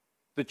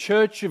The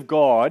church of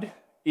God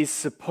is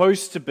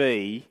supposed to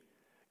be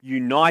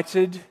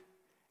united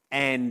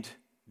and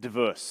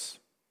diverse.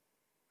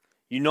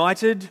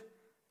 United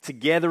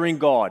together in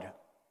God,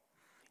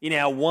 in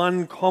our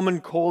one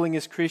common calling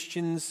as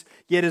Christians,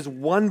 yet as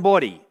one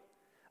body,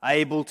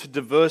 able to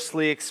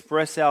diversely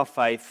express our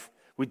faith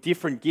with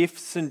different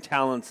gifts and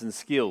talents and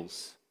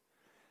skills.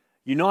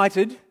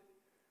 United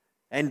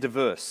and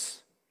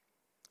diverse.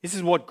 This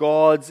is what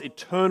God's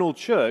eternal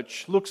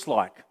church looks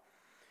like.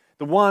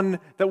 The one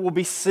that will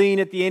be seen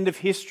at the end of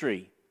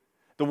history.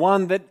 The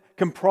one that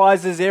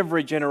comprises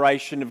every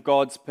generation of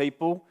God's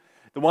people.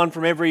 The one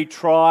from every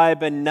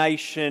tribe and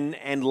nation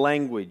and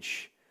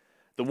language.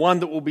 The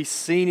one that will be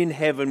seen in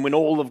heaven when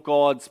all of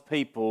God's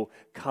people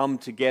come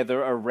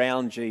together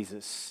around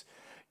Jesus.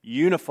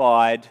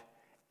 Unified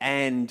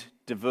and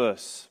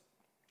diverse.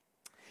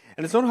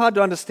 And it's not hard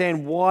to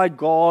understand why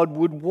God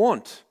would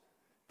want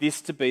this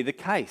to be the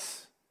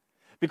case.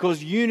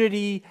 Because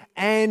unity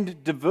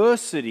and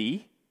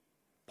diversity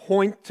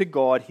point to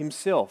God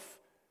Himself.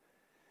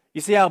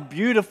 You see, our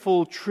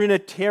beautiful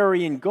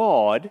Trinitarian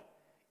God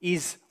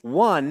is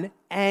one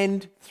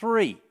and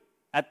three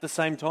at the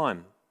same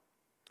time.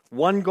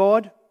 One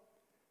God,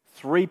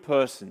 three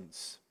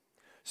persons.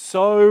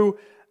 So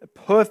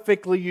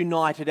perfectly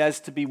united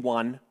as to be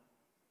one,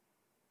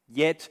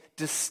 yet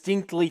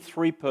distinctly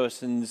three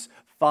persons,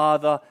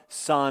 Father,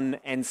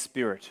 Son, and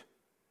Spirit.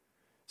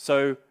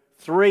 So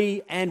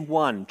three and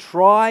one.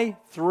 Tri,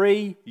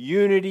 three,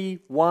 unity,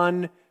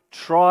 one,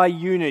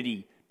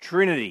 tri-unity,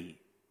 Trinity.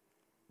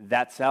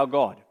 That's our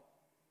God.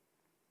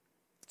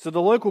 So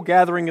the local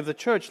gathering of the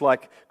church,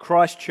 like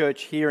Christ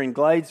Church here in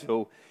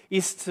Gladesville,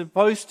 is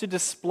supposed to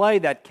display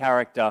that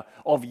character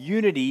of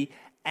unity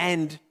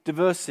and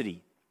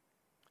diversity.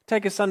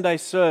 Take a Sunday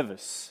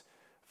service,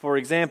 for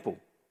example.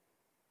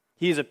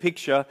 Here's a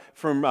picture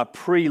from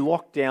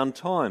pre-lockdown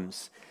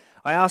times.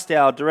 I asked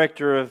our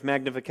Director of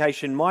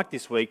Magnification, Mike,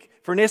 this week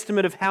for an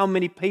estimate of how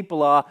many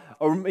people are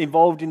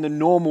involved in the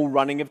normal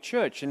running of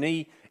church, and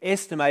he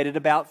estimated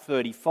about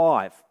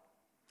 35.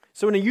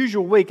 So in a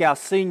usual week, our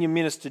senior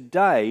minister,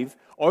 Dave,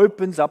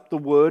 opens up the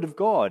Word of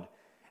God,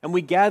 and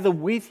we gather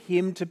with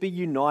him to be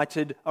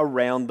united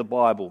around the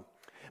Bible.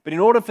 But in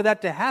order for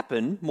that to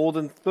happen, more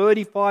than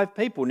 35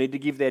 people need to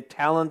give their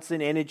talents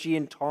and energy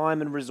and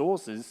time and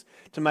resources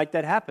to make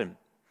that happen.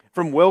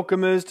 From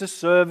welcomers to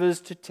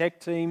servers to tech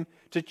team,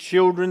 to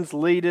children's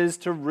leaders,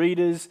 to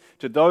readers,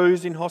 to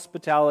those in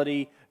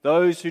hospitality,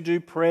 those who do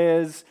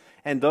prayers,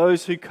 and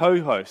those who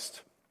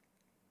co-host.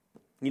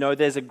 You know,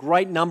 there's a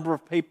great number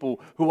of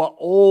people who are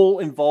all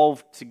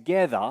involved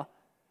together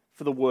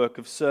for the work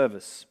of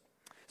service.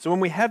 So when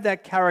we have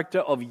that character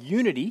of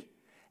unity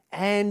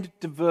and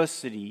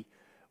diversity,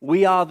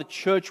 we are the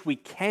church we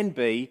can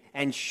be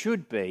and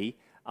should be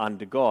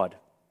under God.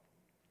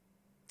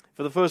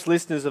 For the first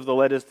listeners of the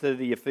letters to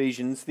the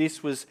Ephesians,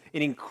 this was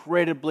an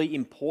incredibly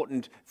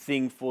important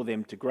thing for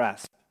them to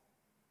grasp.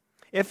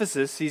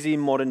 Ephesus is in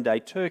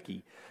modern-day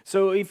Turkey.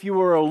 So if you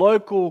were a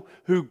local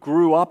who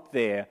grew up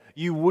there,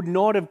 you would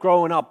not have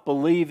grown up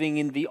believing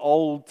in the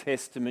Old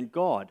Testament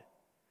God.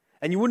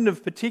 And you wouldn't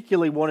have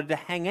particularly wanted to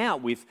hang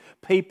out with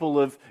people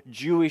of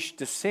Jewish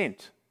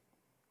descent.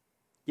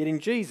 Yet in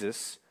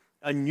Jesus,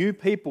 a new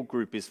people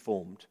group is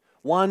formed.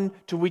 One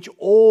to which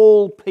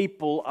all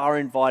people are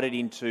invited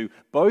into,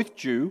 both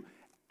Jew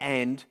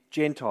and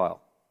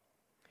Gentile.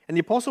 And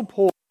the Apostle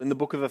Paul in the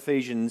book of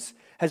Ephesians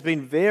has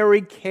been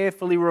very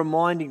carefully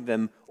reminding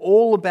them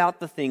all about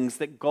the things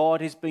that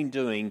God has been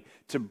doing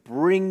to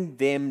bring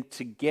them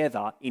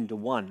together into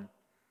one.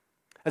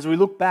 As we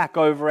look back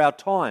over our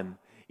time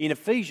in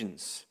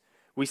Ephesians,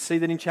 we see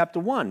that in chapter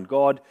 1,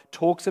 God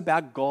talks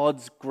about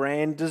God's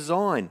grand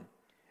design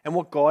and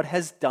what God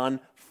has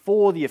done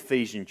for the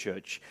Ephesian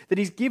church, that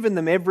He's given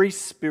them every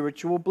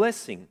spiritual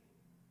blessing.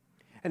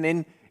 And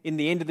then in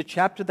the end of the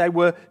chapter, they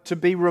were to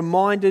be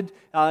reminded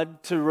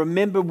to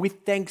remember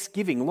with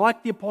thanksgiving,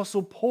 like the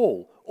Apostle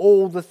Paul,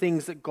 all the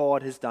things that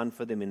God has done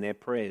for them in their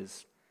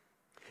prayers.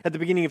 At the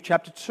beginning of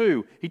chapter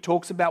 2, he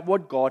talks about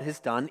what God has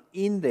done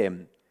in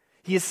them.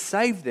 He has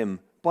saved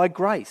them by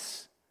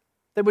grace.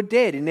 They were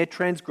dead in their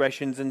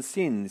transgressions and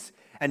sins,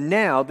 and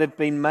now they've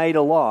been made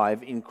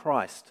alive in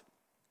Christ.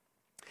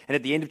 And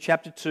at the end of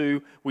chapter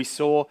 2, we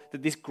saw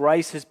that this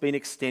grace has been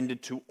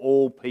extended to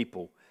all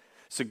people.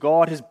 So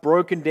God has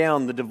broken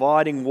down the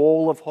dividing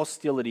wall of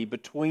hostility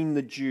between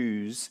the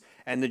Jews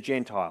and the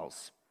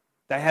Gentiles.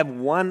 They have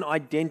one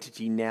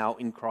identity now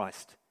in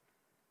Christ.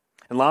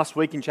 And last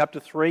week in chapter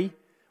 3,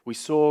 we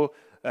saw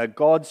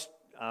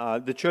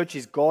the church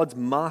is God's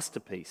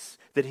masterpiece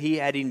that He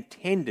had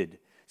intended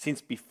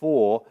since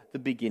before the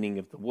beginning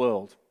of the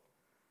world.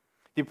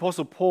 The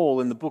Apostle Paul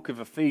in the book of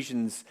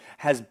Ephesians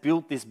has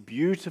built this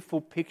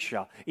beautiful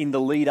picture in the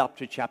lead up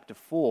to chapter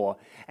 4.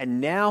 And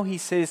now he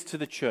says to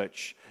the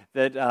church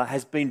that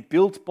has been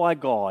built by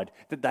God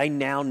that they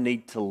now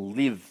need to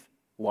live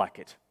like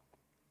it.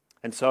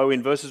 And so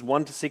in verses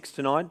 1 to 6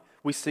 tonight,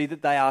 we see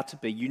that they are to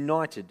be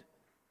united.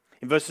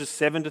 In verses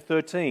 7 to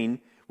 13,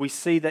 we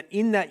see that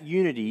in that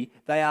unity,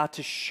 they are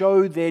to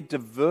show their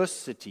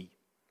diversity.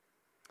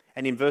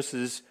 And in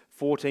verses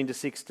 14 to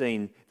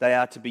 16, they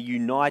are to be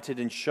united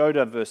and show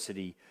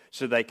diversity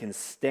so they can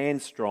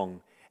stand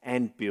strong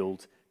and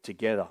build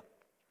together.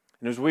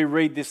 And as we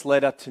read this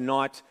letter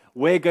tonight,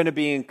 we're going to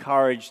be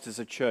encouraged as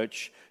a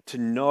church to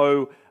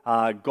know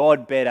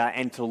God better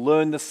and to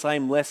learn the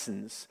same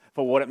lessons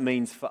for what it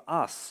means for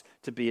us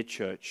to be a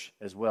church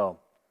as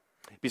well.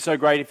 It'd be so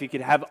great if you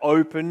could have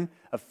open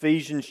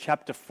Ephesians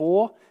chapter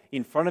 4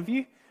 in front of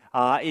you.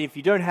 If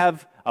you don't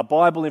have a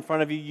Bible in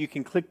front of you, you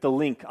can click the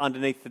link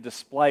underneath the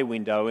display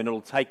window and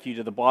it'll take you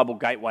to the Bible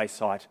Gateway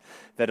site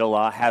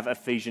that'll have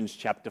Ephesians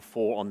chapter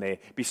 4 on there.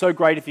 It'd be so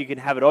great if you can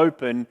have it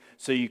open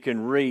so you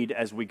can read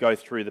as we go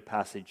through the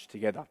passage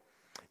together.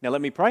 Now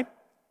let me pray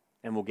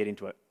and we'll get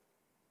into it.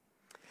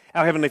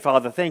 Our Heavenly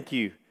Father, thank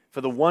you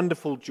for the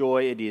wonderful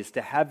joy it is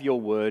to have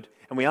your word.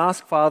 And we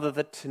ask, Father,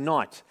 that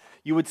tonight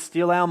you would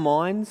still our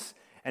minds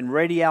and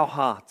ready our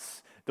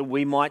hearts that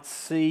we might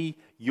see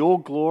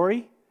your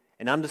glory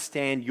and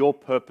understand your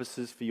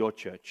purposes for your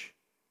church.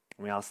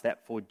 And we ask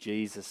that for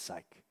Jesus'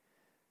 sake.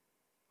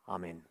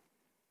 Amen.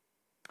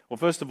 Well,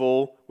 first of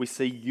all, we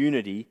see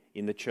unity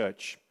in the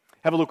church.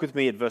 Have a look with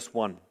me at verse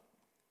 1.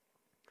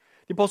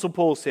 The Apostle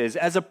Paul says,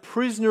 "As a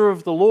prisoner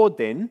of the Lord,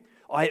 then,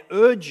 I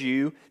urge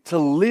you to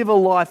live a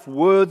life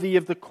worthy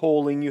of the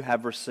calling you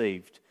have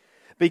received.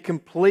 Be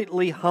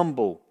completely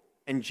humble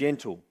and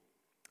gentle.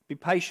 Be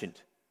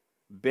patient,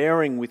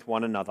 bearing with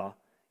one another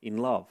in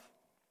love."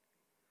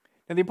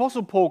 Now, the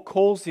Apostle Paul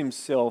calls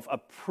himself a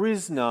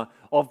prisoner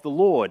of the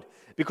Lord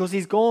because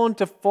he's gone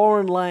to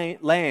foreign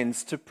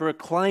lands to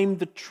proclaim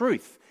the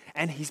truth,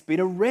 and he's been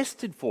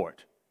arrested for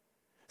it.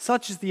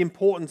 Such is the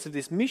importance of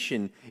this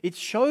mission. It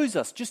shows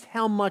us just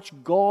how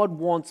much God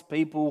wants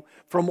people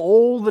from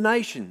all the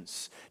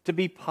nations to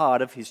be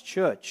part of his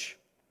church.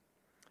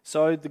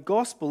 So the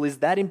gospel is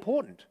that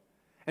important.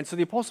 And so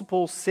the Apostle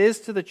Paul says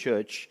to the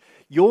church,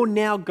 you're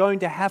now going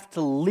to have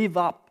to live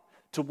up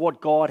to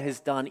what God has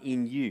done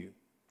in you.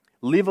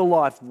 Live a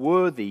life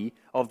worthy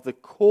of the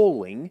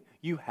calling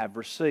you have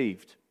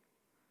received.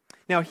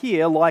 Now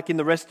here, like in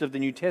the rest of the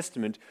New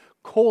Testament,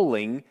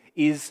 calling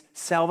is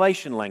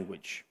salvation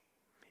language.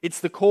 It's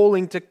the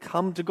calling to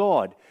come to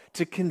God,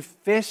 to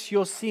confess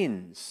your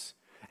sins,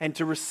 and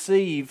to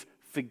receive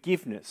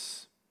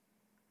forgiveness.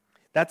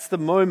 That's the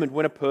moment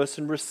when a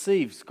person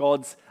receives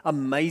God's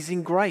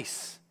amazing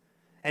grace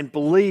and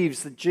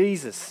believes that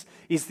Jesus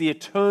is the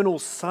eternal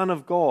Son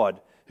of God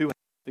who has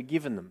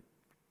forgiven them.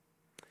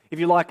 If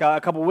you like, a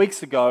couple of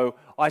weeks ago,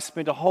 I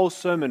spent a whole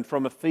sermon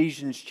from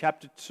Ephesians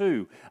chapter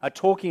 2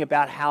 talking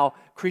about how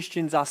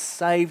Christians are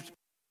saved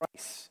by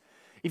grace.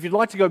 If you'd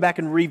like to go back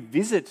and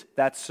revisit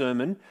that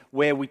sermon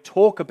where we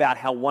talk about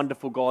how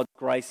wonderful God's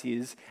grace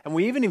is, and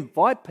we even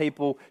invite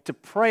people to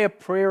pray a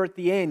prayer at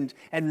the end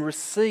and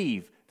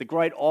receive the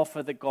great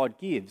offer that God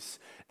gives,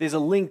 there's a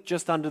link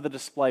just under the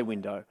display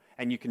window,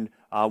 and you can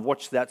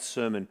watch that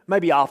sermon,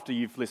 maybe after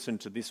you've listened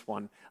to this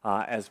one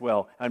as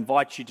well. I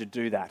invite you to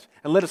do that,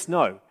 and let us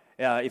know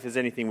if there's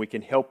anything we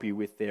can help you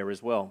with there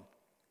as well.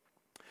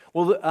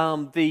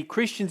 Well, the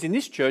Christians in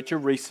this church are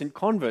recent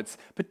converts,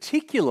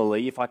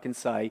 particularly, if I can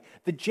say,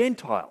 the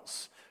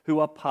Gentiles who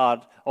are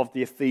part of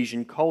the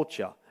Ephesian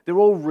culture. They're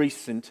all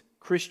recent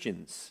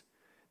Christians.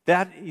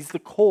 That is the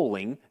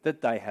calling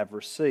that they have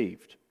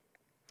received.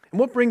 And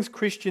what brings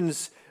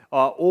Christians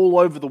all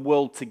over the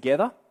world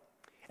together,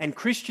 and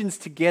Christians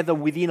together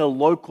within a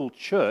local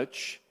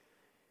church,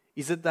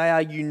 is that they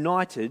are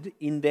united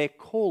in their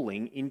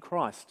calling in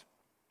Christ.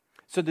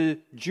 So the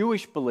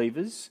Jewish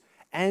believers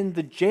and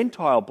the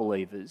Gentile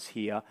believers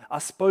here are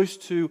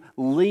supposed to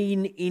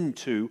lean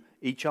into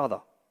each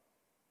other.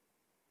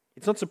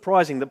 It's not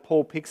surprising that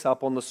Paul picks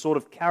up on the sort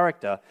of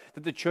character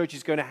that the church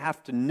is going to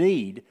have to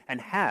need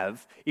and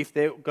have if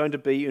they're going to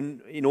be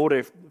in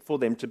order for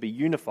them to be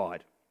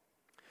unified.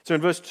 So in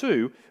verse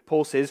 2,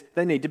 Paul says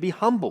they need to be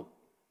humble.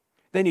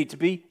 They need to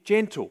be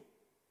gentle,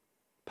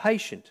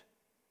 patient,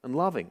 and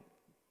loving.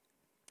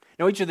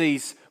 Now, each of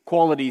these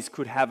qualities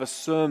could have a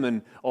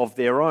sermon of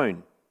their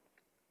own.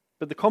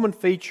 But the common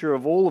feature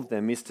of all of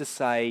them is to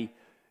say,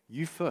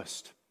 you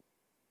first.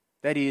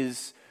 That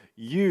is,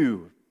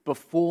 you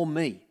before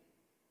me.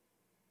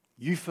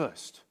 You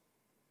first.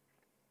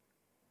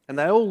 And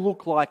they all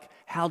look like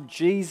how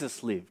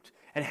Jesus lived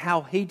and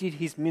how he did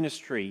his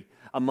ministry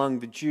among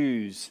the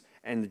Jews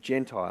and the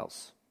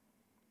Gentiles.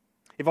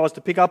 If I was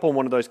to pick up on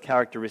one of those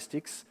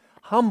characteristics,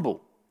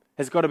 humble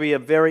has got to be a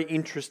very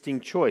interesting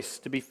choice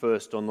to be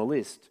first on the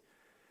list.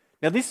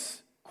 Now,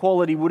 this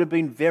quality would have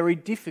been very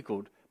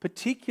difficult,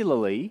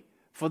 particularly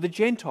for the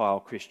Gentile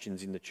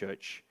Christians in the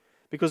church,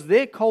 because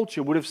their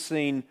culture would have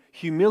seen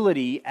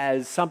humility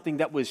as something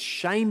that was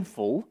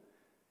shameful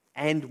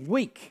and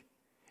weak.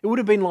 It would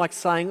have been like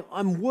saying,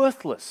 I'm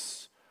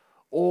worthless,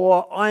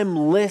 or I'm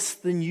less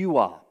than you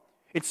are.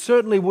 It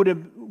certainly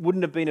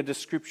wouldn't have been a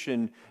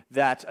description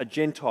that a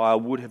Gentile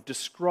would have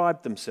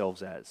described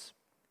themselves as.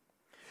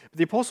 But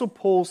the Apostle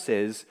Paul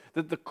says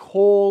that the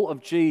call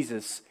of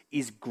Jesus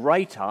is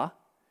greater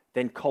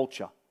than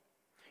culture.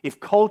 If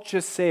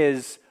culture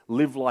says,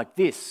 live like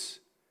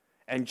this,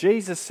 and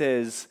Jesus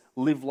says,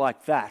 live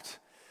like that,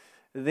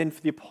 then for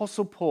the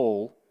Apostle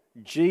Paul,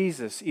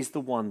 Jesus is the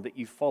one that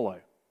you follow.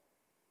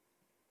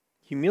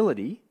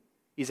 Humility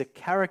is a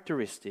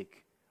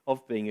characteristic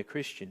of being a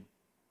Christian.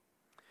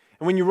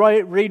 And when you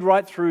read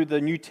right through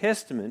the New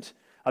Testament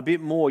a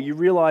bit more, you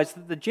realize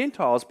that the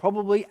Gentiles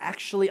probably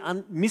actually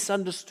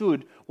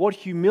misunderstood what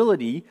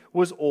humility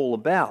was all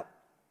about.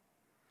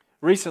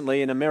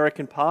 Recently, an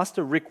American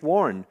pastor, Rick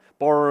Warren,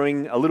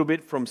 borrowing a little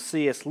bit from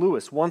C.S.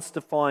 Lewis, wants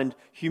to find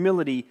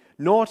humility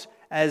not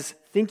as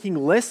thinking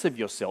less of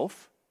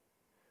yourself,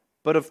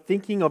 but of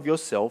thinking of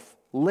yourself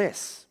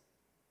less.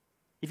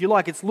 If you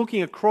like, it's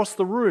looking across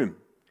the room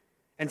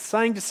and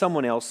saying to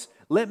someone else,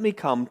 let me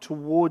come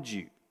towards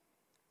you.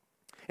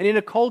 And in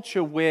a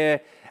culture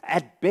where,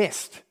 at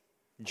best,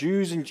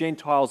 Jews and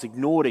Gentiles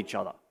ignored each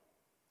other,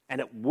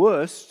 and at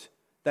worst,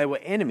 they were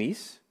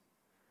enemies,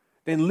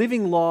 then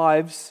living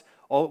lives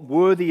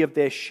worthy of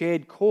their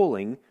shared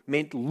calling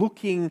meant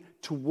looking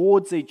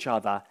towards each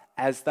other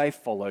as they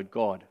followed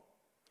God.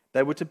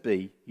 They were to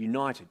be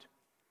united.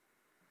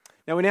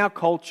 Now, in our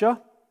culture,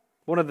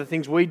 one of the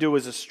things we do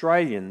as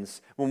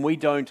Australians when we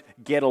don't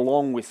get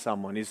along with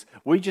someone is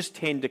we just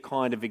tend to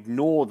kind of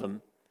ignore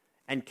them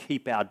and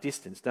keep our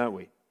distance, don't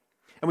we?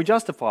 And we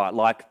justify it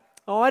like,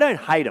 I don't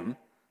hate them,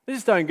 I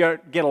just don't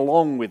get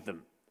along with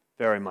them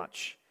very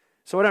much.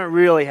 So I don't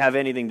really have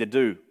anything to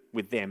do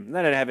with them.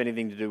 They don't have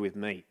anything to do with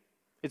me.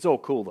 It's all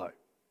cool though.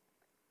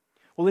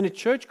 Well, in a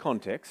church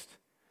context,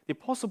 the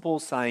Apostle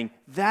Paul's saying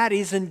that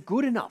isn't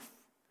good enough.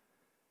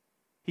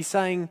 He's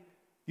saying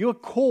you're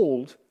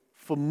called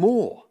for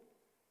more.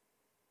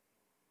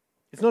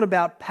 It's not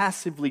about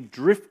passively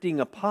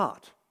drifting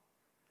apart,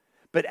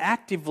 but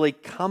actively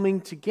coming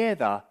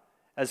together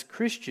as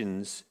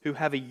Christians who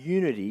have a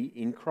unity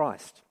in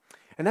Christ.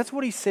 And that's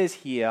what he says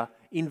here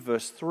in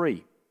verse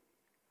 3.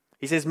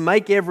 He says,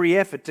 make every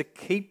effort to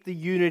keep the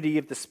unity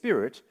of the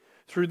Spirit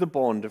through the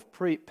bond of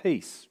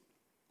peace.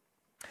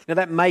 Now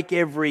that make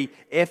every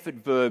effort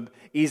verb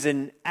is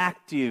an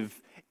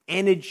active,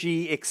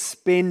 energy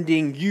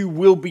expending, you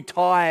will be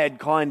tired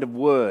kind of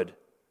word.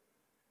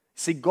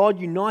 See, God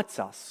unites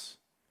us,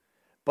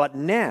 but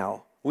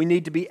now we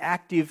need to be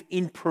active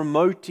in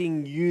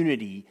promoting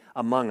unity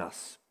among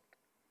us.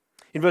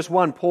 In verse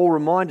 1, Paul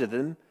reminded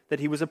them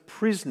that he was a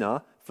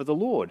prisoner for the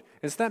Lord.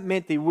 And so that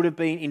meant that he would have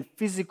been in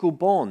physical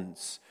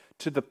bonds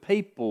to the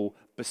people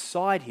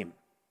beside him.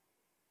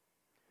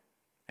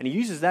 And he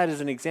uses that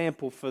as an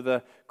example for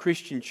the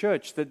Christian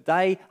church, that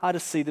they are to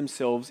see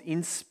themselves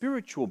in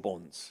spiritual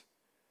bonds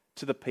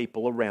to the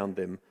people around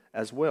them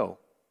as well.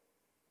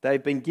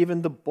 They've been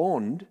given the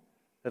bond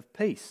of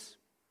peace.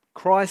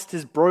 Christ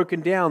has broken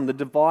down the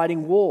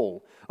dividing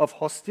wall of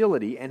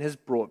hostility and has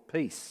brought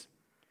peace.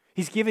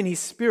 He's given his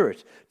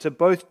Spirit to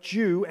both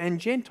Jew and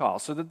Gentile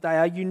so that they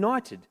are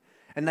united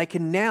and they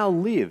can now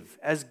live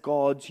as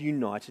God's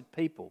united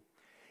people.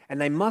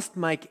 And they must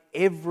make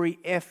every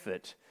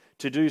effort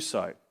to do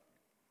so.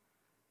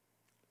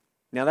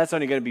 Now that's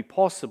only going to be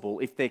possible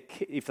if they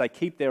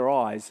keep their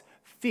eyes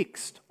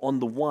fixed on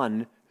the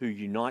one who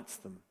unites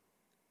them.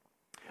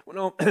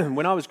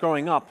 When I was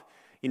growing up,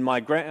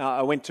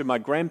 I went to my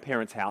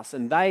grandparents' house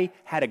and they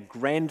had a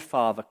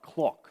grandfather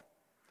clock.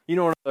 You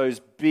know, one of those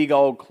big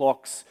old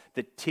clocks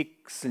that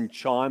ticks and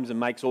chimes and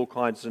makes all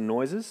kinds of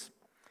noises?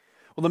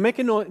 Well,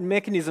 the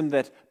mechanism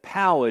that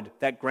powered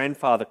that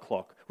grandfather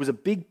clock was a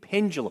big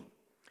pendulum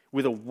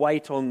with a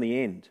weight on the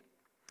end.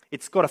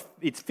 It's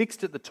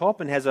fixed at the top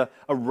and has a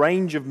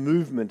range of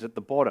movement at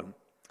the bottom.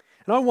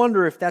 And I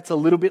wonder if that's a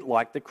little bit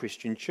like the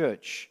Christian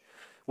church,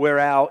 where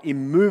our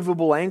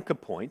immovable anchor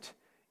point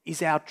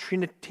is our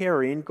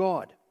Trinitarian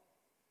God.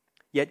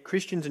 Yet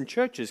Christians and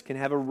churches can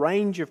have a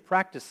range of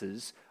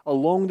practices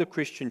along the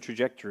Christian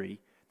trajectory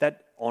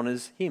that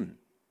honours Him.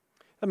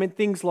 I mean,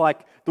 things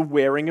like the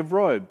wearing of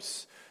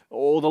robes,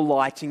 or the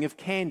lighting of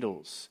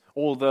candles,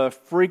 or the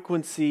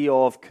frequency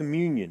of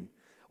communion,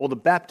 or the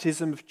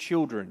baptism of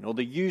children, or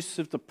the use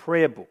of the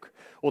prayer book,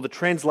 or the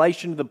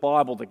translation of the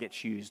Bible that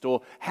gets used,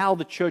 or how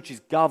the church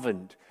is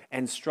governed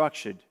and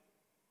structured.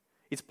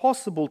 It's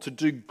possible to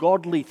do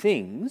godly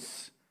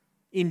things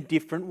in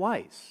different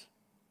ways.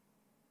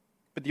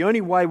 But the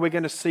only way we're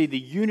going to see the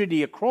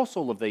unity across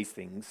all of these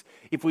things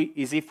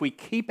is if we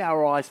keep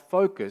our eyes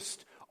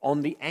focused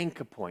on the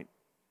anchor point.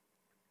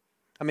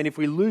 I mean, if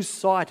we lose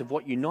sight of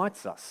what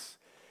unites us,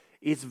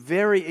 it's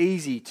very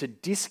easy to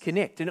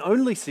disconnect and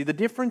only see the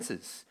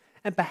differences,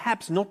 and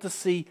perhaps not to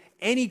see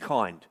any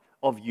kind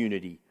of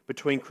unity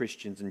between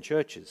Christians and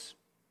churches.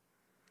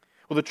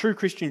 Well, the true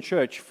Christian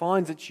church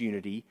finds its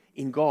unity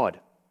in God.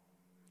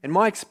 And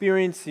my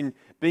experience in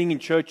being in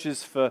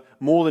churches for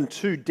more than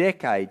 2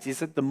 decades is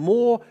that the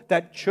more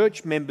that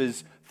church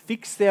members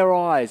fix their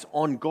eyes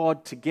on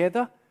God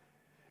together,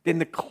 then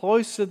the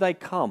closer they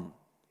come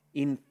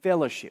in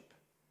fellowship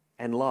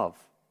and love.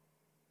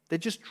 They're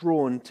just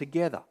drawn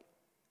together.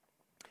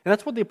 And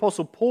that's what the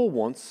Apostle Paul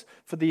wants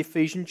for the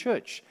Ephesian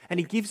church. And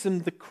he gives them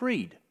the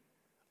creed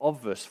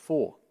of verse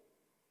 4.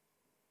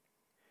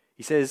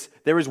 He says,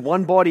 there is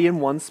one body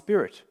and one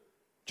spirit,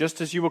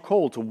 just as you were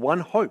called to one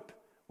hope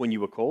when you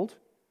were called.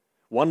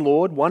 One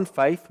Lord, one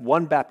faith,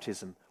 one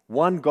baptism,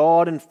 one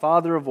God and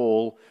Father of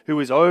all, who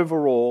is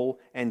over all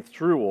and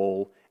through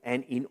all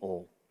and in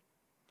all.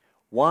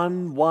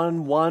 One.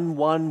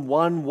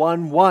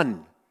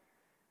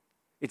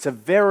 It's a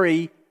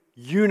very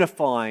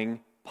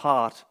unifying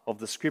part of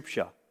the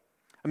Scripture.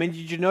 I mean,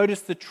 did you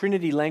notice the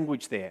Trinity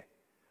language there?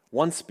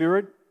 One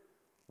Spirit,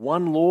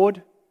 one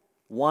Lord,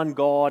 one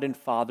God and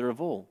Father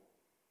of all.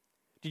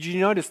 Did you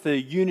notice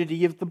the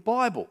unity of the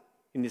Bible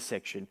in this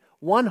section?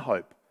 One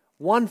hope,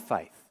 one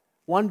faith,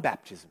 one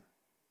baptism.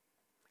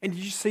 And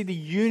did you see the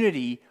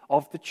unity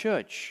of the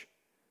church?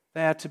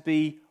 They are to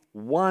be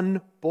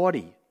one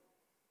body.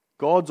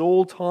 God's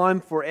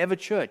all-time, forever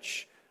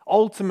church,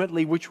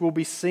 ultimately which will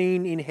be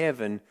seen in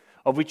heaven,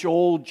 of which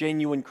all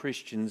genuine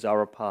Christians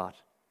are a part.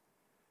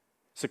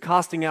 So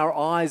casting our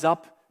eyes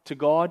up to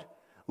God,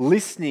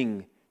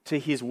 listening to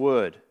His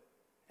word,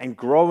 and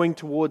growing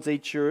towards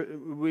each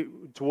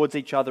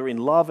other in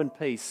love and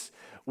peace,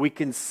 we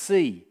can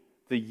see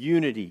the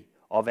unity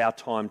of our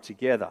time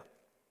together.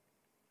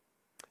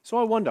 So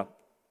I wonder,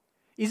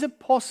 is it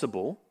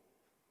possible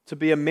to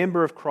be a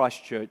member of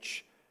Christ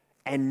Church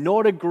and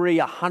not agree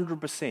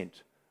 100%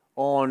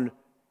 on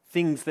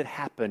things that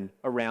happen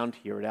around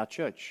here at our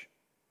church?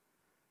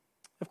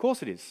 Of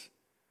course it is.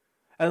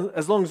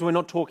 As long as we're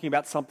not talking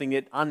about something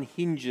that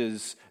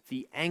unhinges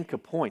the anchor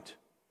point.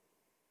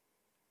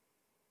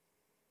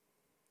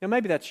 Now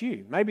maybe that's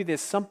you. Maybe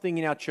there's something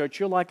in our church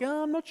you're like,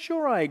 I'm not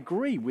sure I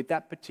agree with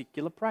that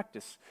particular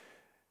practice.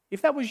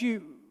 If that was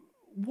you,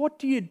 what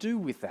do you do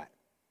with that?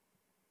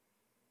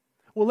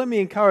 Well, let me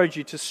encourage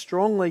you to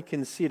strongly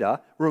consider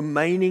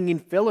remaining in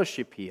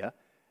fellowship here,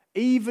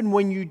 even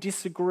when you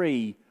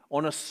disagree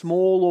on a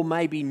small or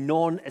maybe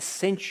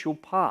non-essential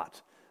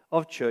part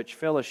of church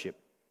fellowship.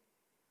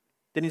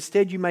 That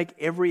instead you make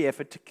every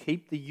effort to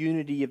keep the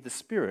unity of the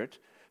Spirit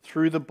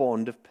through the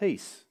bond of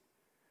peace.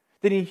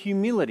 That in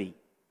humility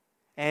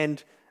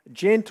and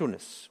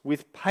gentleness,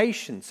 with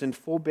patience and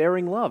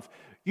forbearing love,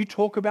 you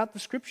talk about the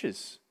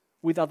Scriptures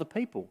with other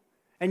people.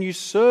 And you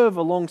serve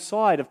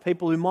alongside of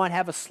people who might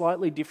have a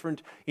slightly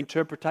different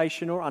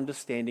interpretation or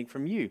understanding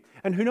from you.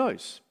 And who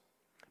knows?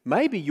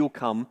 Maybe you'll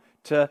come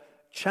to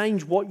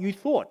change what you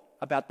thought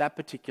about that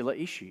particular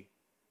issue.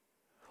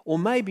 Or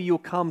maybe you'll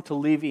come to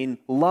live in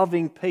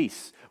loving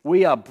peace.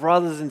 We are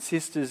brothers and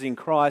sisters in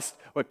Christ.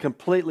 We're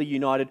completely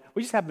united.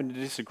 We just happen to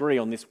disagree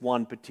on this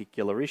one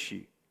particular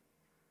issue.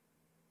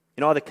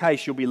 In either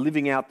case, you'll be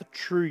living out the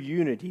true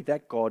unity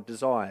that God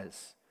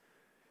desires.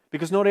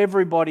 Because not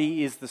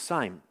everybody is the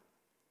same.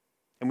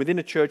 And within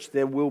a church,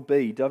 there will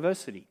be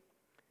diversity.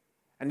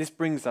 And this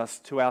brings us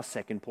to our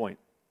second point,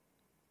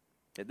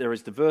 that there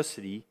is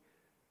diversity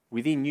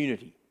within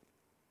unity.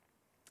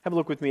 Have a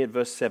look with me at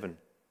verse 7.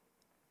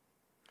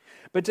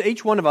 But to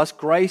each one of us,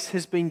 grace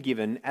has been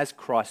given as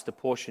Christ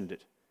apportioned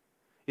it.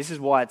 This is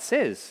why it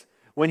says,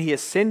 when He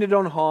ascended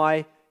on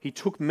high, He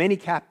took many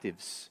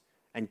captives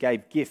and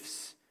gave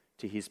gifts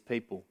to His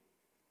people.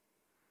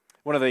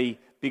 One of the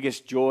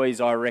biggest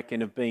joys, I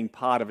reckon, of being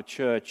part of a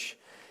church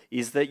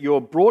is that you're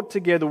brought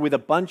together with a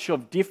bunch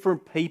of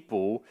different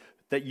people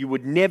that you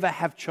would never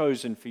have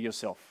chosen for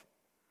yourself.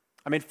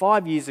 I mean,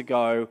 5 years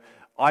ago,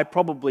 I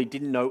probably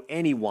didn't know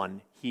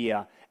anyone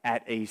here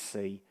at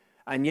EC,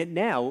 and yet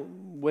now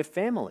we're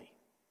family.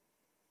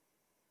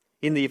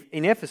 In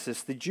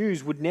Ephesus, the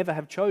Jews would never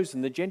have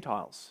chosen the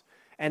Gentiles,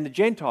 and the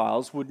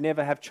Gentiles would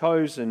never have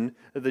chosen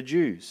the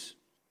Jews.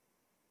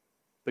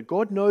 But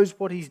God knows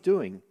what He's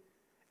doing,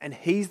 and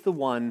He's the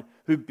one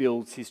who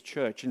builds His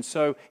church. And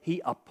so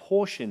He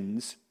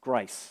apportions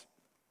grace.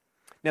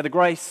 Now the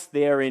grace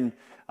there in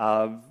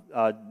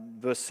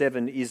verse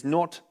 7 is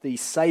not the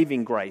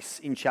saving grace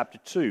in chapter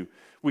 2,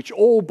 which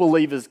all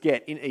believers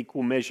get in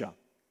equal measure.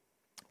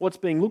 What's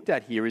being looked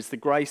at here is the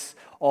grace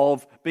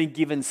of being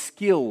given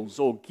skills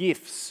or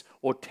gifts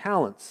or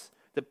talents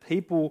that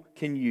people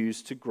can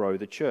use to grow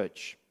the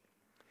church.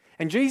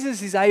 And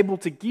Jesus is able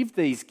to give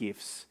these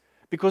gifts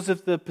because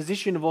of the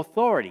position of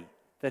authority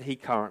that He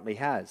currently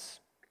has.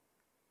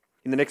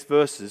 In the next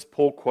verses,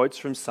 Paul quotes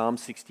from Psalm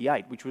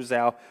 68, which was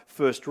our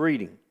first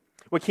reading,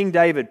 where King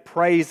David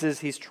praises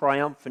his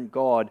triumphant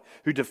God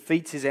who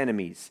defeats his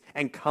enemies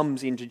and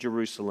comes into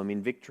Jerusalem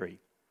in victory.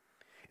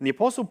 And the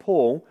Apostle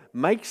Paul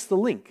makes the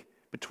link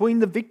between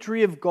the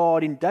victory of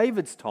God in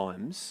David's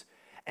times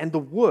and the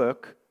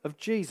work of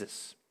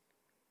Jesus.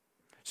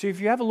 So if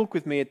you have a look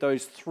with me at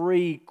those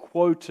three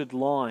quoted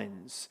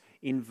lines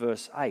in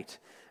verse 8,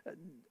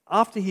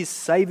 after His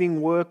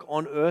saving work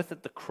on earth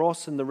at the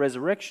cross and the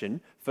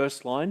resurrection,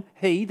 first line,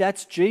 He,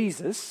 that's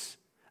Jesus,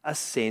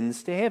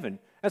 ascends to heaven.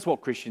 That's what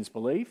Christians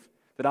believe,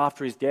 that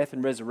after His death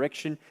and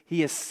resurrection,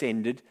 He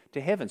ascended to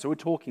heaven. So we're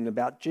talking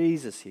about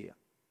Jesus here.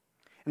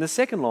 And the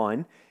second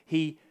line,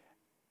 He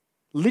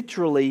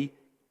literally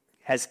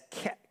has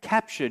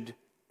captured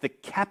the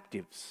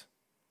captives.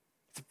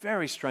 It's a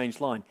very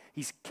strange line.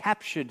 He's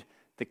captured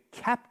the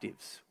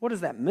captives. What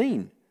does that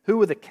mean?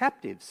 Who are the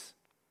captives?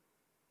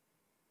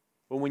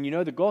 Well, when you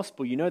know the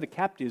gospel, you know the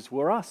captives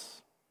were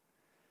us.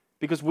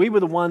 Because we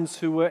were the ones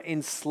who were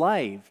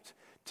enslaved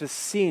to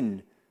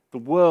sin, the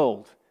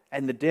world,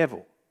 and the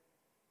devil.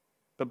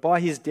 But by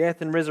his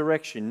death and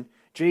resurrection,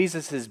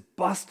 Jesus has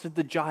busted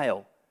the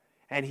jail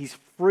and he's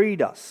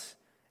freed us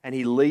and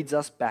he leads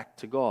us back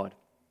to God.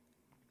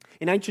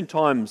 In ancient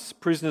times,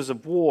 prisoners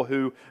of war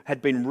who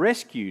had been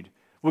rescued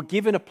were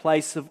given a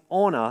place of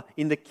honor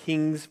in the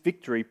king's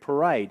victory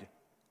parade.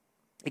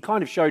 It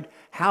kind of showed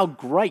how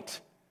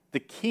great the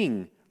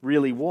king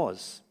really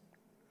was.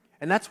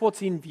 And that's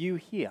what's in view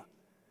here.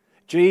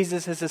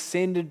 Jesus has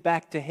ascended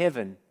back to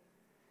heaven,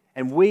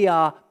 and we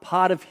are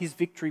part of his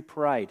victory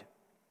parade.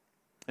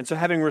 And so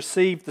having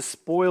received the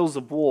spoils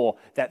of war,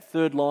 that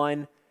third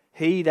line,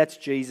 he, that's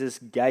Jesus,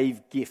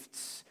 gave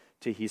gifts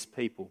to his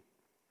people.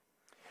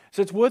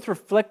 So it's worth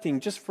reflecting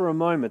just for a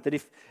moment that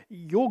if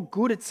you're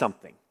good at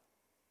something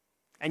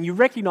and you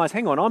recognize,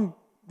 hang on,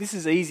 this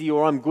is easy,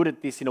 or I'm good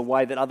at this in a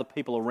way that other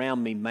people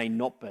around me may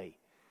not be.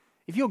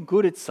 If you're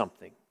good at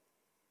something,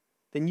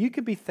 then you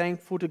can be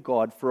thankful to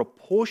God for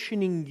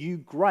apportioning you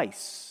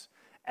grace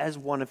as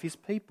one of his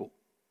people.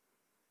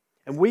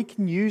 And we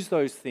can use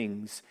those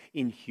things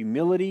in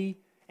humility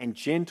and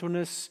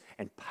gentleness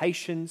and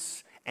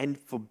patience and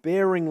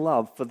forbearing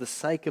love for the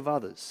sake of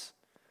others,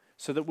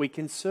 so that we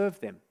can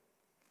serve them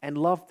and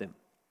love them.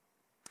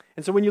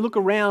 And so when you look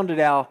around at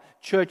our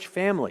church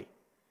family,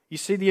 you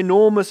see the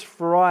enormous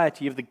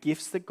variety of the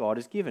gifts that God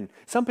has given.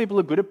 Some people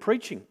are good at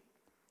preaching.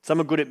 Some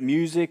are good at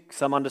music.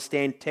 Some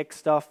understand tech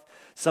stuff.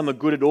 Some are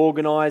good at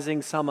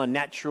organizing. Some are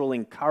natural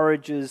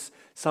encouragers.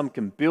 Some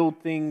can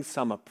build things.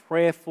 Some are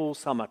prayerful.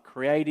 Some are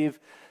creative.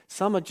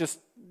 Some are just,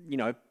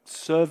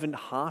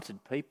 servant-hearted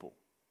people.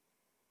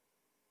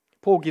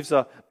 Paul gives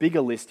a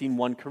bigger list in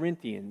 1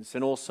 Corinthians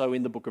and also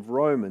in the book of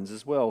Romans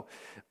as well.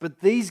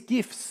 But these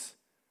gifts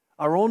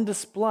are on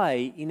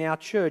display in our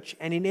church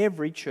and in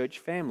every church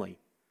family.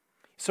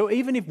 So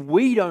even if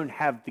we don't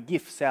have the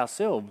gifts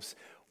ourselves,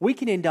 we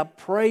can end up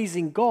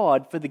praising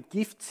God for the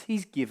gifts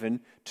he's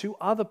given to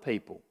other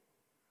people.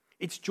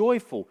 It's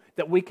joyful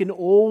that we can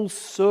all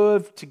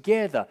serve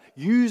together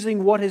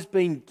using what has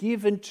been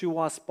given to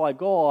us by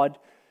God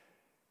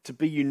to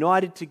be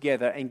united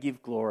together and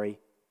give glory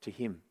to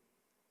him.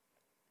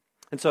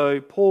 And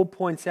so Paul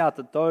points out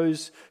that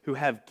those who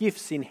have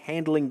gifts in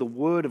handling the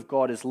word of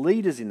God as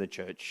leaders in the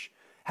church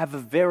have a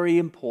very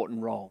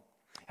important role.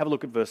 Have a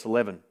look at verse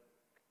 11.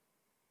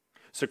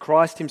 So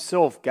Christ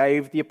himself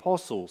gave the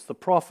apostles, the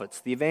prophets,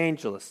 the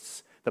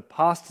evangelists, the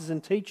pastors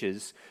and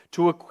teachers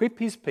to equip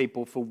his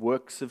people for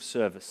works of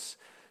service,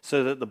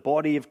 so that the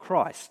body of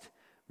Christ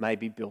may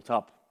be built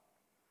up.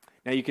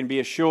 Now you can be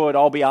assured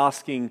I'll be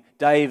asking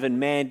Dave and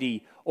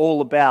Mandy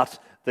all about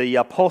the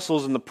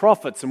apostles and the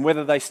prophets and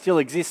whether they still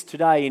exist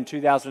today in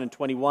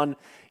 2021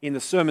 in the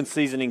Sermon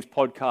Seasonings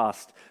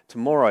podcast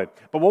tomorrow.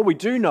 But what we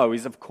do know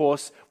is, of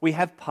course, we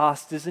have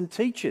pastors and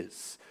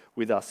teachers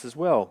with us as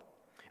well.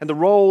 And the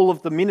role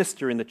of the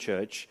minister in the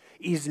church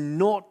is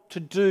not to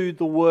do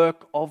the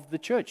work of the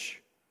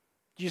church.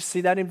 Do you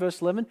see that in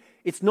verse 11?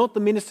 It's not the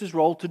minister's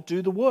role to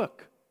do the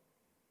work.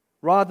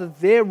 Rather,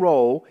 their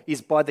role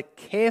is by the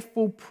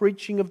careful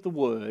preaching of the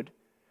word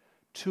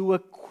to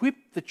equip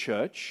the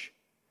church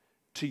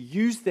to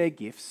use their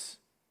gifts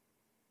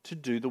to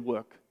do the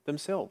work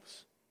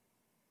themselves.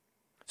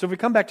 So if we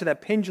come back to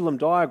that pendulum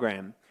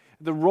diagram,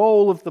 the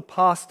role of the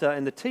pastor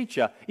and the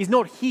teacher is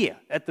not here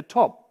at the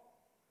top.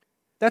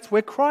 That's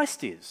where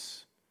Christ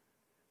is.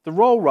 The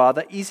role,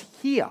 rather, is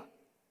here,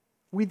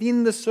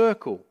 within the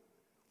circle,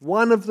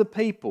 one of the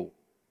people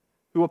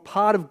who are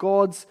part of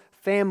God's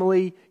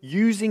family,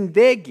 using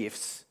their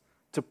gifts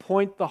to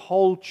point the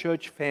whole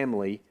church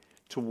family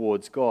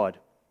towards God.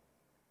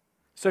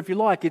 So if you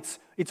like, it's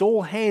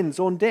all hands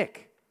on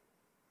deck.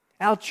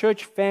 Our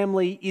church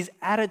family is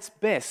at its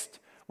best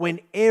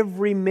when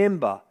every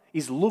member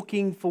is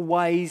looking for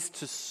ways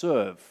to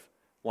serve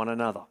one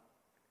another.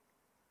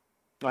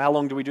 Now, how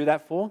long do we do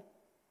that for?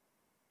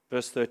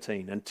 Verse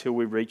 13, until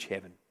we reach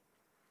heaven.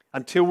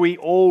 Until we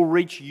all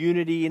reach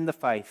unity in the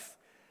faith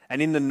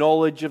and in the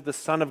knowledge of the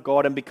Son of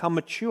God and become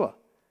mature,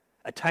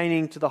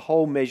 attaining to the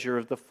whole measure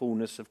of the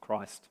fullness of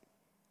Christ.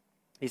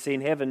 You see,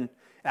 in heaven,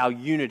 our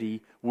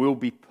unity will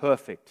be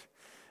perfect.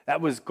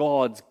 That was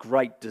God's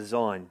great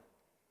design.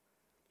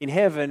 In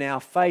heaven, our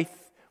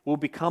faith will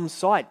become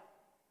sight.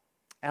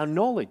 Our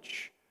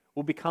knowledge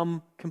will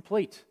become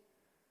complete.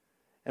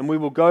 And we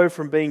will go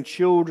from being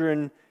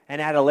children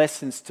and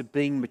adolescents to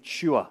being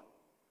mature,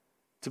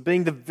 to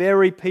being the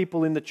very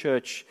people in the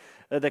church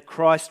that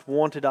Christ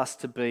wanted us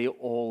to be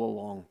all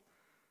along.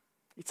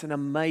 It's an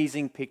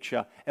amazing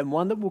picture, and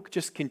one that will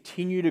just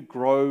continue to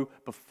grow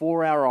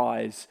before our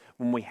eyes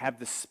when we have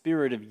the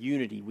spirit of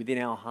unity within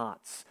our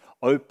hearts,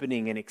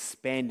 opening and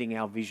expanding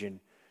our vision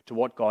to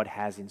what God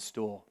has in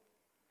store.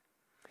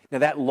 Now,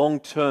 that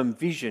long-term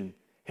vision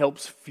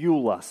helps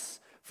fuel us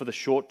for the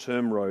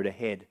short-term road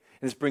ahead.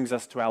 And this brings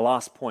us to our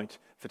last point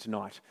for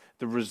tonight,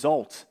 the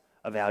result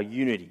of our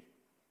unity.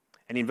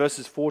 And in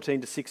verses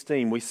 14 to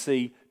 16, we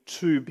see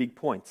two big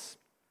points.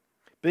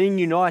 Being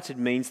united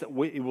means that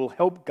it will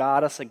help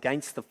guard us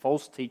against the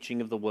false teaching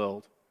of the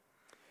world.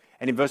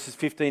 And in verses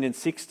 15 and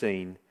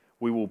 16,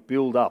 we will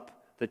build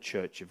up the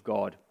church of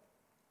God.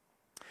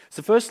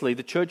 So firstly,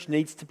 the church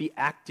needs to be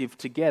active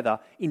together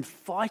in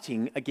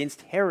fighting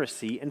against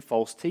heresy and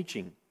false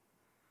teaching.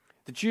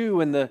 The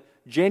Jew and the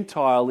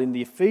Gentile in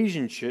the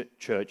Ephesian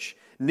church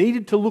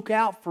needed to look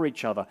out for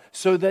each other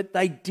so that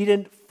they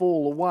didn't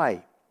fall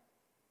away.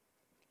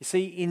 You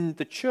see, in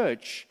the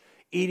church,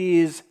 it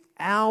is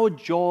our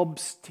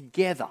jobs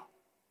together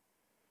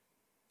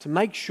to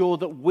make sure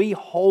that we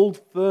hold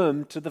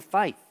firm to the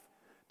faith,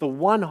 the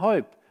one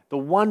hope, the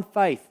one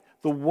faith,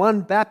 the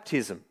one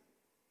baptism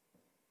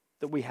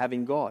that we have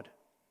in God.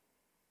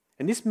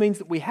 And this means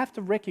that we have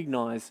to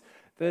recognize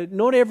that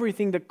not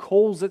everything that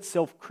calls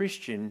itself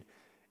Christian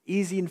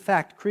is in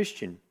fact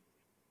Christian.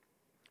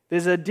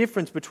 There's a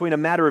difference between a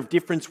matter of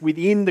difference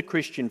within the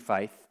Christian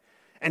faith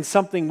and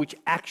something which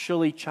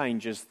actually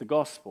changes the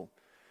gospel.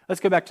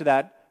 Let's go back to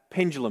that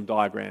pendulum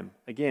diagram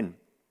again.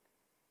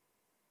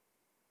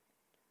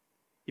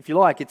 If you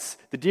like, it's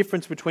the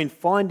difference between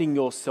finding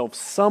yourself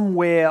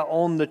somewhere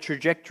on the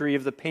trajectory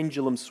of the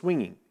pendulum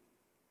swinging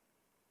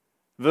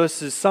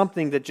versus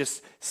something that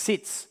just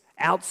sits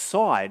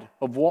outside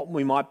of what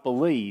we might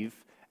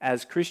believe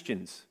as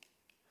Christians.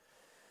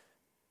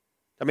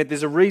 I mean,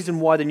 there's a reason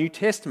why the New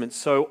Testament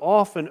so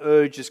often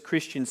urges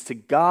Christians to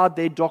guard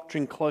their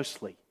doctrine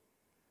closely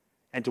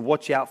and to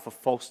watch out for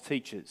false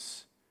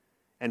teachers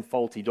and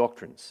faulty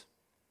doctrines.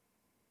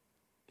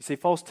 You see,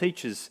 false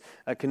teachers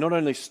can not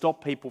only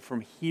stop people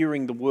from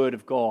hearing the word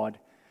of God,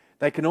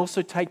 they can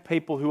also take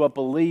people who are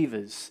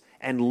believers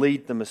and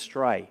lead them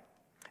astray.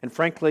 And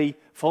frankly,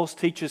 false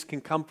teachers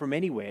can come from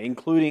anywhere,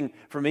 including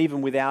from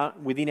even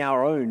within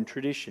our own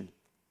tradition.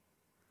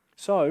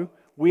 So,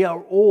 we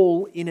are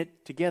all in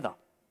it together.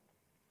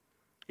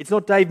 It's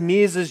not Dave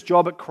Mears'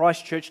 job at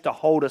Christ Church to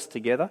hold us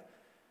together.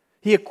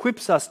 He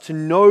equips us to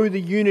know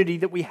the unity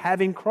that we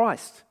have in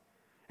Christ.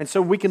 And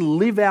so we can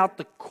live out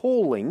the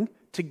calling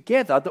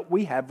together that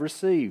we have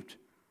received.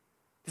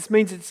 This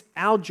means it's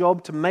our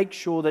job to make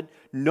sure that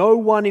no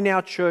one in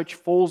our church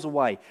falls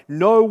away.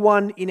 No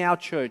one in our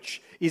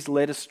church is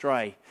led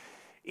astray.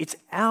 It's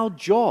our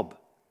job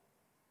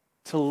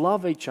to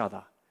love each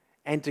other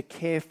and to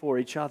care for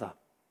each other.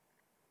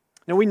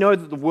 Now we know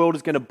that the world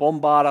is going to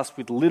bombard us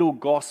with little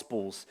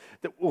gospels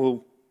that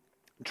will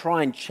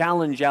try and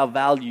challenge our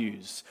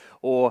values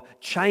or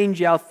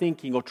change our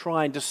thinking or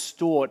try and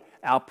distort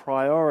our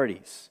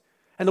priorities.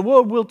 And the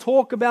world will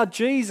talk about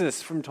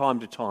Jesus from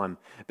time to time,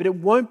 but it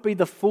won't be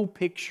the full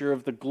picture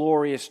of the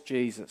glorious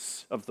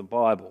Jesus of the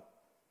Bible.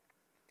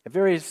 At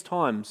various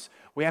times,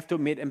 we have to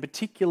admit, and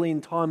particularly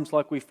in times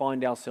like we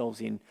find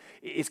ourselves in,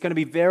 it's going to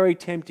be very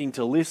tempting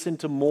to listen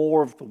to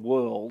more of the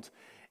world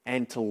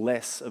and to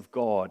less of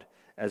God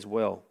as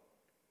well.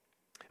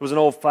 It was an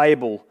old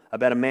fable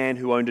about a man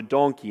who owned a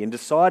donkey and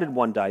decided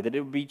one day that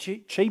it would be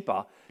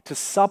cheaper to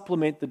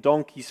supplement the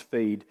donkey's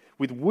feed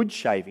with wood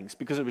shavings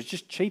because it was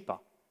just cheaper.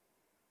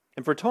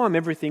 And for a time,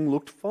 everything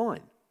looked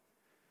fine.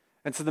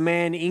 And so the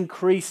man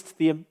increased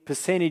the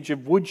percentage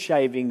of wood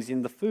shavings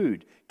in the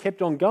food,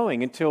 kept on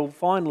going until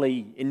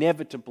finally,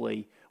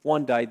 inevitably,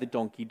 one day the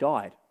donkey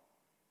died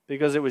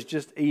because it was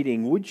just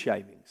eating wood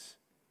shavings.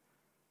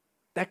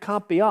 That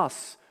can't be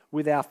us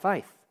with our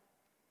faith.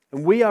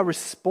 And we are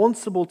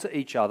responsible to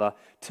each other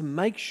to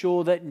make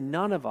sure that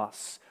none of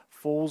us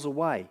falls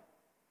away.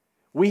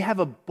 We have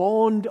a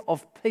bond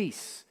of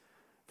peace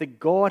that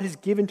God has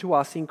given to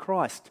us in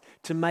Christ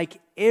to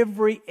make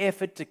every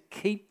effort to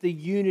keep the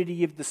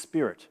unity of the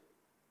Spirit.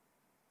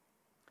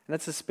 And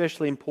that's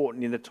especially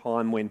important in a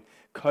time when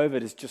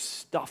COVID has just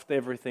stuffed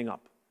everything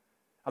up.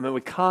 I mean,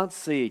 we can't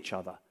see each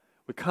other.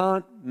 We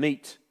can't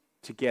meet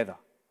together.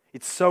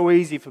 It's so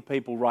easy for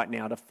people right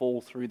now to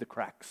fall through the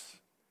cracks.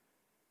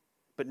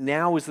 But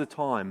now is the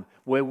time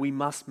where we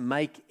must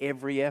make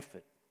every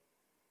effort.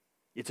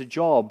 It's a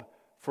job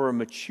for a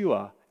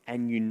mature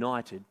and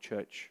united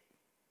church.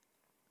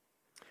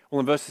 Well,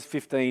 in verses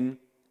 15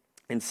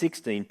 and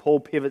 16, Paul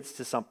pivots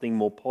to something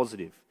more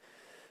positive,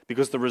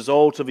 because the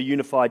result of a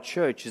unified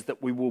church is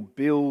that we will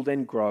build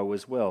and grow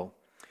as well.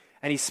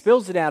 And he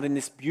spells it out in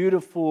this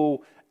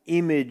beautiful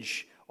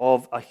image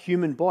of a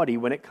human body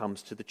when it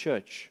comes to the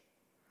church.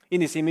 In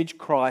this image,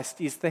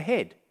 Christ is the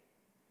head,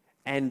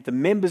 and the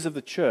members of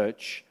the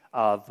church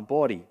are the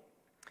body.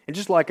 And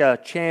just like a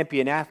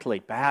champion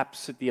athlete,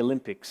 perhaps at the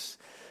Olympics,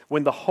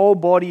 when the whole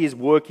body is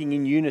working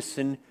in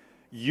unison,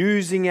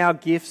 using our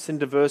gifts and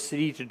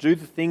diversity to do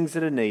the things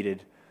that are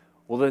needed,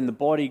 well, then the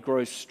body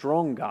grows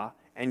stronger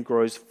and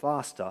grows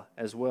faster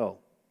as well.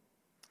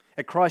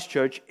 At Christ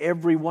Church,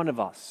 every one of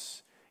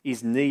us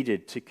is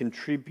needed to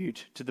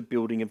contribute to the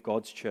building of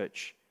God's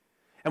church.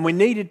 And we're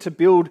needed to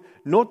build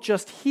not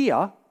just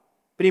here,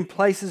 but in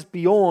places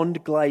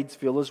beyond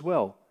Gladesville as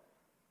well.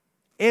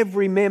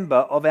 Every member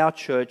of our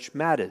church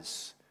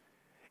matters.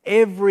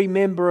 Every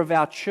member of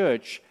our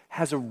church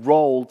has a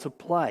role to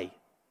play.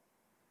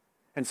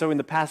 And so in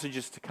the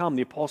passages to come,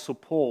 the Apostle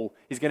Paul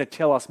is going to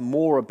tell us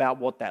more about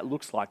what that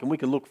looks like, and we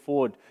can look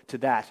forward to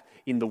that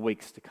in the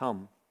weeks to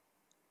come.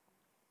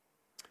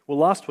 Well,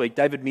 last week,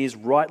 David Mears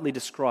rightly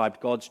described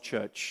God's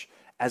church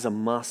as a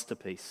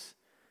masterpiece.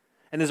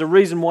 And there's a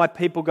reason why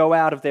people go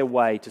out of their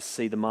way to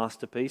see the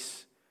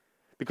masterpiece,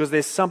 because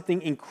there's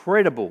something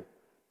incredible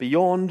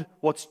beyond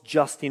what's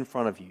just in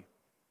front of you.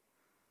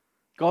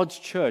 God's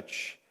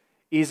church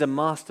is a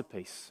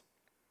masterpiece,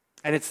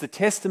 and it's the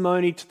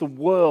testimony to the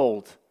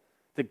world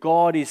that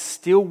God is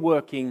still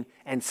working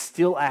and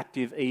still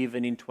active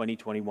even in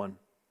 2021.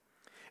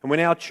 And when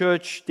our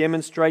church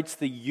demonstrates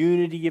the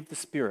unity of the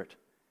Spirit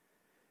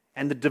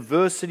and the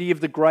diversity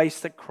of the grace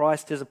that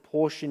Christ has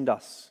apportioned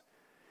us,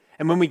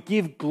 and when we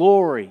give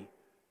glory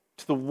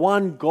to the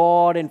one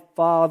God and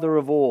Father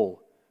of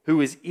all,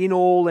 who is in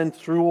all and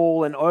through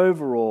all and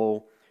over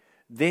all,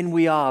 then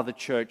we are the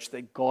church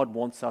that God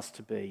wants us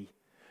to be,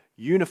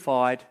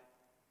 unified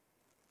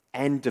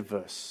and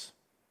diverse.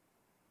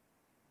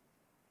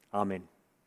 Amen.